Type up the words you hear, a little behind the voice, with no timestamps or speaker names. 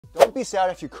Don't be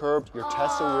sad if you curved your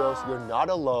Tesla wheels. You're not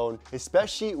alone,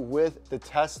 especially with the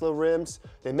Tesla rims.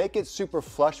 They make it super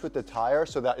flush with the tire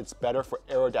so that it's better for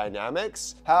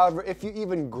aerodynamics. However, if you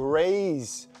even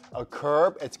graze a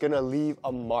curb, it's gonna leave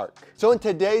a mark. So in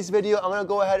today's video, I'm gonna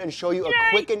go ahead and show you a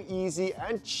quick and easy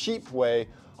and cheap way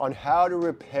on how to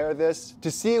repair this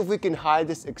to see if we can hide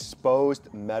this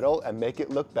exposed metal and make it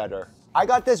look better. I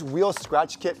got this wheel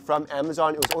scratch kit from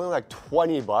Amazon. It was only like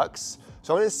 20 bucks.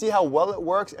 So I'm gonna see how well it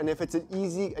works and if it's an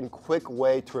easy and quick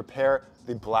way to repair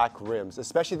the black rims,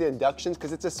 especially the inductions,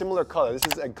 because it's a similar color. This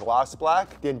is a gloss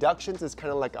black. The inductions is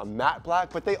kind of like a matte black,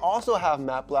 but they also have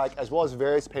matte black as well as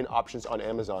various paint options on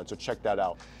Amazon, so check that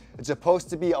out. It's supposed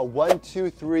to be a 1, 2,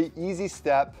 3 easy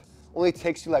step. Only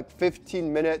takes you like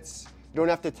 15 minutes. You don't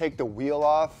have to take the wheel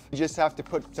off. You just have to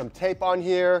put some tape on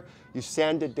here, you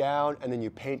sand it down, and then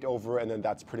you paint over it, and then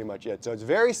that's pretty much it. So it's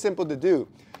very simple to do.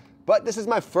 But this is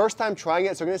my first time trying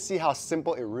it, so I'm gonna see how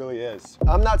simple it really is.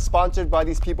 I'm not sponsored by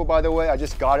these people, by the way. I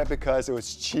just got it because it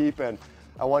was cheap and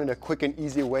I wanted a quick and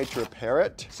easy way to repair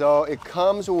it. So it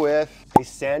comes with a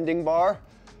sanding bar.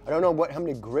 I don't know how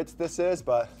many grits this is,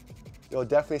 but it'll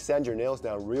definitely sand your nails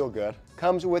down real good.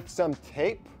 Comes with some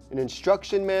tape, an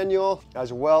instruction manual,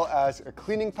 as well as a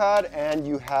cleaning pad, and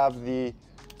you have the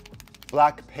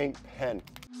black paint pen.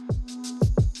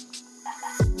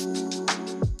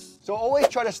 So always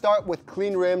try to start with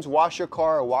clean rims, wash your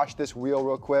car or wash this wheel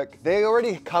real quick. They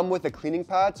already come with a cleaning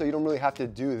pad, so you don't really have to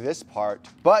do this part.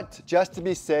 But just to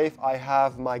be safe, I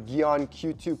have my Gyeon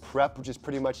Q2 Prep, which is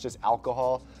pretty much just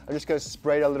alcohol. I'm just gonna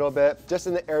spray it a little bit, just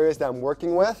in the areas that I'm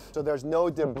working with. So there's no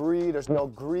debris, there's no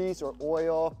grease or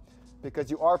oil,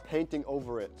 because you are painting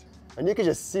over it. And you can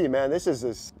just see, man, this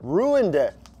just ruined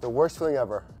it. The worst feeling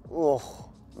ever.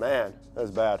 Oh, man,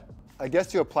 that's bad. I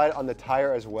guess you apply it on the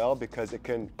tire as well because it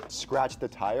can scratch the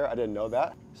tire. I didn't know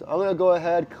that. So I'm gonna go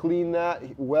ahead, clean that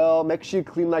well. Make sure you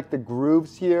clean like the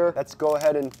grooves here. Let's go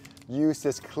ahead and use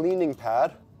this cleaning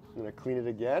pad. I'm gonna clean it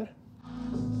again.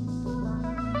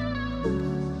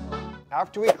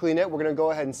 After we clean it, we're gonna go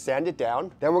ahead and sand it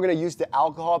down. Then we're gonna use the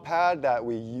alcohol pad that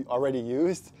we already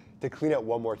used to clean it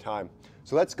one more time.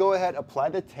 So let's go ahead, apply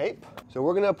the tape. So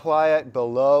we're gonna apply it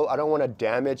below. I don't wanna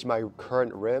damage my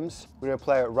current rims. We're gonna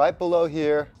apply it right below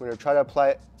here. We're gonna try to apply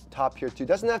it top here too. It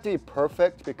doesn't have to be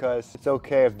perfect because it's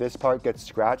okay if this part gets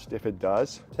scratched, if it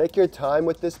does. Take your time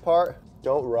with this part,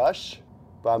 don't rush,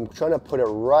 but I'm trying to put it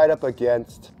right up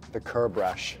against the curb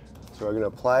rash. So we're gonna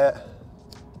apply it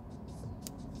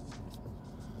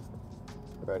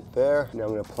right there. Now I'm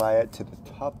gonna apply it to the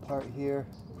top part here.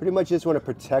 Pretty much just want to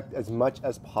protect as much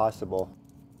as possible.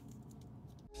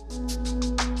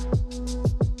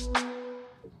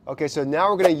 Okay, so now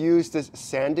we're going to use this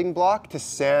sanding block to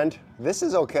sand. This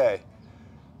is okay,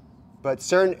 but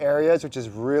certain areas which is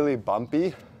really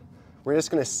bumpy, we're just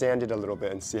going to sand it a little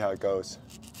bit and see how it goes.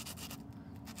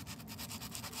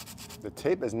 The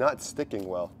tape is not sticking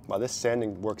well. Wow, this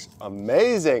sanding works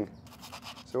amazing.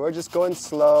 So we're just going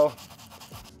slow.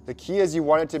 The key is you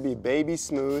want it to be baby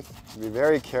smooth. Be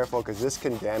very careful because this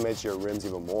can damage your rims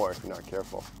even more if you're not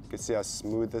careful. You can see how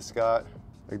smooth this got.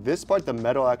 Like this part, the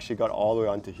metal actually got all the way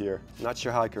onto here. Not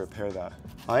sure how I can repair that.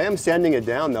 I am sanding it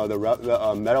down though,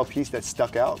 the metal piece that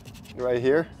stuck out right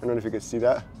here. I don't know if you can see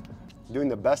that. I'm doing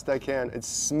the best I can. It's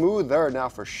smoother now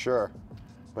for sure,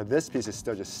 but this piece is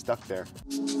still just stuck there.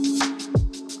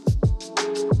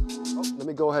 Let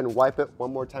me go ahead and wipe it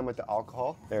one more time with the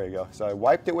alcohol. There you go. So I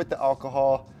wiped it with the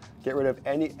alcohol, get rid of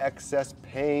any excess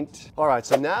paint. All right,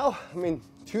 so now,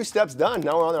 2 steps done.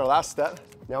 Now we're on our last step.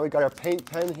 Now we got our paint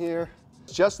pen here.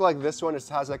 Just like this one, it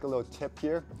has like a little tip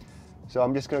here. So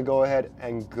I'm just gonna go ahead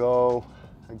and go,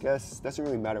 I guess, doesn't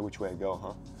really matter which way I go,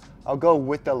 huh? I'll go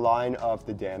with the line of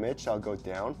the damage. I'll go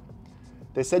down.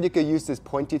 They said you could use this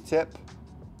pointy tip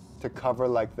to cover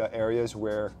like the areas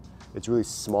where it's really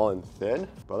small and thin,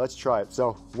 but let's try it.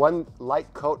 So one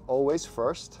light coat always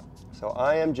first. So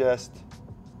I am just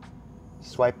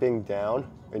swiping down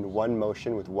in one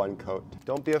motion with one coat.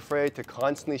 Don't be afraid to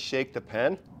constantly shake the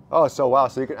pen. Oh, so wow,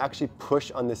 so you can actually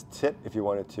push on this tip if you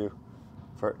wanted to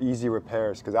for easy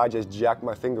repairs, because I just jacked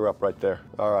my finger up right there.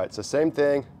 All right, so same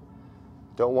thing.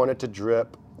 Don't want it to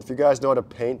drip. If you guys know how to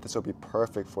paint, this will be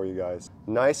perfect for you guys.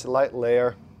 Nice light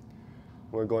layer.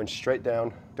 We're going straight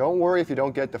down. Don't worry if you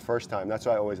don't get it the first time. That's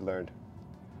what I always learned.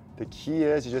 The key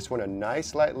is you just want a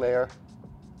nice light layer,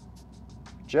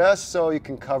 just so you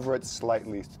can cover it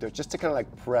slightly, just to kind of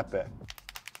like prep it.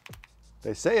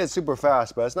 They say it's super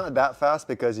fast, but it's not that fast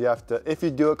because you have to, if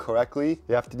you do it correctly,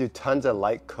 you have to do tons of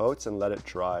light coats and let it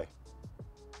dry.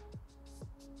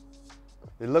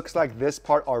 It looks like this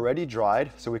part already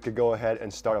dried, so we could go ahead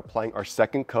and start applying our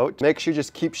second coat. Make sure you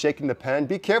just keep shaking the pen.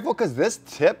 Be careful because this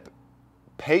tip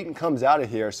paint comes out of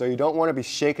here, so you don't want to be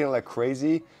shaking it like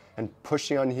crazy and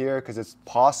pushing on here because it's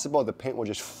possible the paint will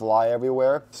just fly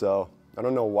everywhere. So I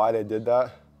don't know why they did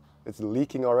that. It's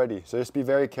leaking already, so just be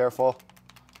very careful.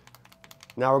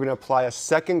 Now we're going to apply a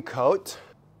second coat.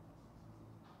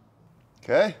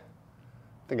 Okay.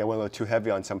 I think I went a little too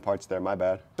heavy on some parts there, my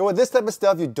bad. So with this type of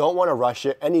stuff, you don't want to rush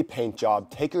it. Any paint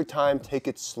job, take your time, take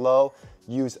it slow,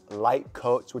 use light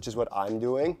coats, which is what I'm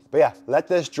doing. But yeah, let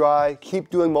this dry, keep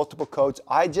doing multiple coats.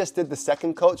 I just did the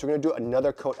second coat, so we're gonna do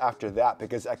another coat after that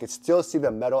because I could still see the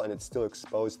metal and it's still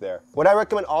exposed there. What I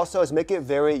recommend also is make it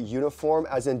very uniform,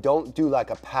 as in don't do like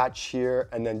a patch here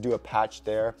and then do a patch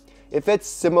there. If it's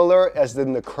similar as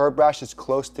in the curb brush is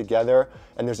close together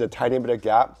and there's a tiny bit of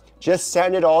gap, just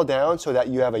sand it all down so that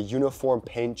you have a uniform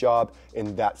paint job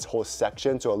in that whole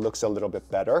section so it looks a little bit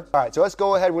better. All right, so let's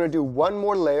go ahead. We're gonna do one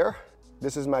more layer.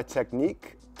 This is my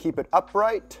technique. Keep it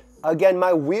upright. Again,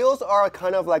 my wheels are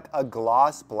kind of like a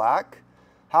gloss black.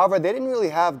 However, they didn't really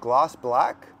have gloss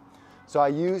black. So I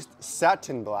used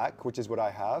satin black, which is what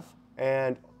I have.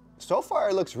 And so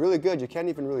far it looks really good. You can't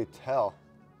even really tell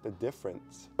the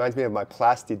difference. Reminds me of my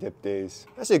Plasti Dip days.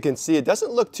 As you can see, it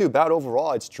doesn't look too bad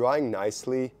overall. It's drying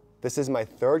nicely. This is my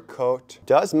third coat.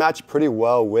 Does match pretty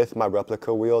well with my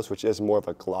replica wheels, which is more of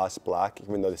a gloss black,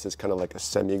 even though this is kind of like a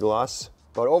semi-gloss.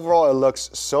 But overall, it looks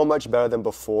so much better than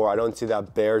before. I don't see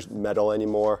that bare metal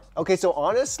anymore. Okay, so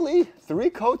honestly, 3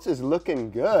 coats is looking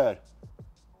good.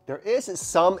 There is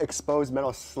some exposed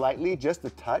metal slightly, just a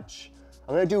touch.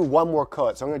 I'm gonna do one more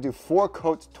coat. So I'm gonna do 4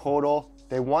 coats total.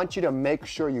 They want you to make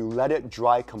sure you let it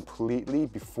dry completely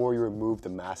before you remove the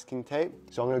masking tape.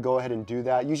 So I'm gonna go ahead and do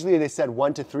that. Usually they said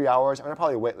 1 to 3 hours. I'm gonna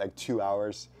probably wait like 2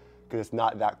 hours because it's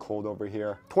not that cold over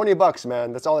here. 20 bucks,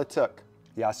 man, that's all it took.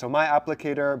 Yeah, so my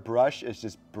applicator brush is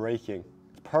just breaking.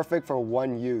 It's perfect for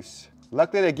one use.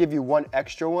 Luckily they give you one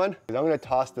extra one. I'm gonna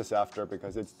toss this after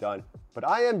because it's done. But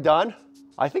I am done.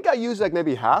 I think I used like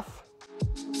maybe half.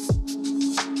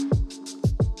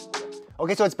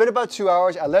 Okay, so it's been about 2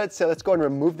 hours. I let it sit. Let's go and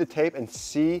remove the tape and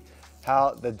see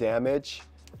how the damage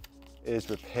is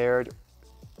repaired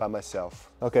by myself.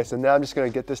 Okay, so now I'm just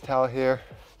gonna get this towel here,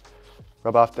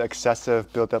 rub off the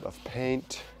excessive buildup of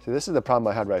paint. So this is the problem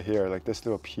I had right here. Like this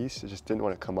little piece, it just didn't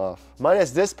want to come off.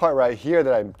 Minus this part right here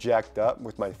that I jacked up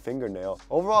with my fingernail.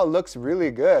 Overall, it looks really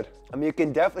good. I mean, you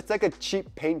can it's like a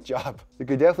cheap paint job. You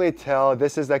can definitely tell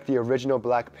this is like the original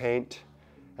black paint.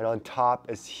 And on top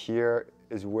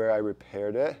is where I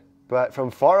repaired it. But from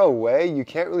far away, you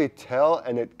can't really tell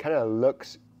and it kind of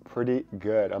looks pretty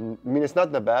good. I mean, it's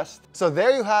not the best. So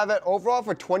there you have it. Overall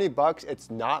for 20 bucks, it's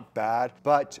not bad.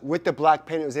 But with the black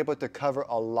paint, it was able to cover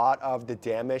a lot of the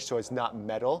damage, so it's not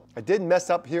metal. I did mess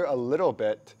up here a little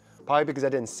bit, probably because I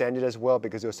didn't sand it as well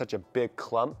because it was such a big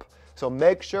clump. So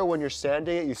make sure when you're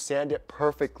sanding it, you sand it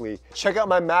perfectly. Check out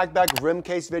my MagBag rim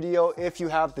case video if you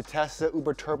have the Tesla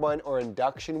Uber Turbine or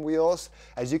induction wheels,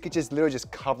 as you could just literally just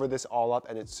cover this all up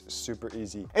and it's super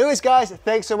easy. Anyways guys,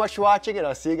 thanks so much for watching and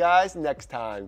I'll see you guys next time.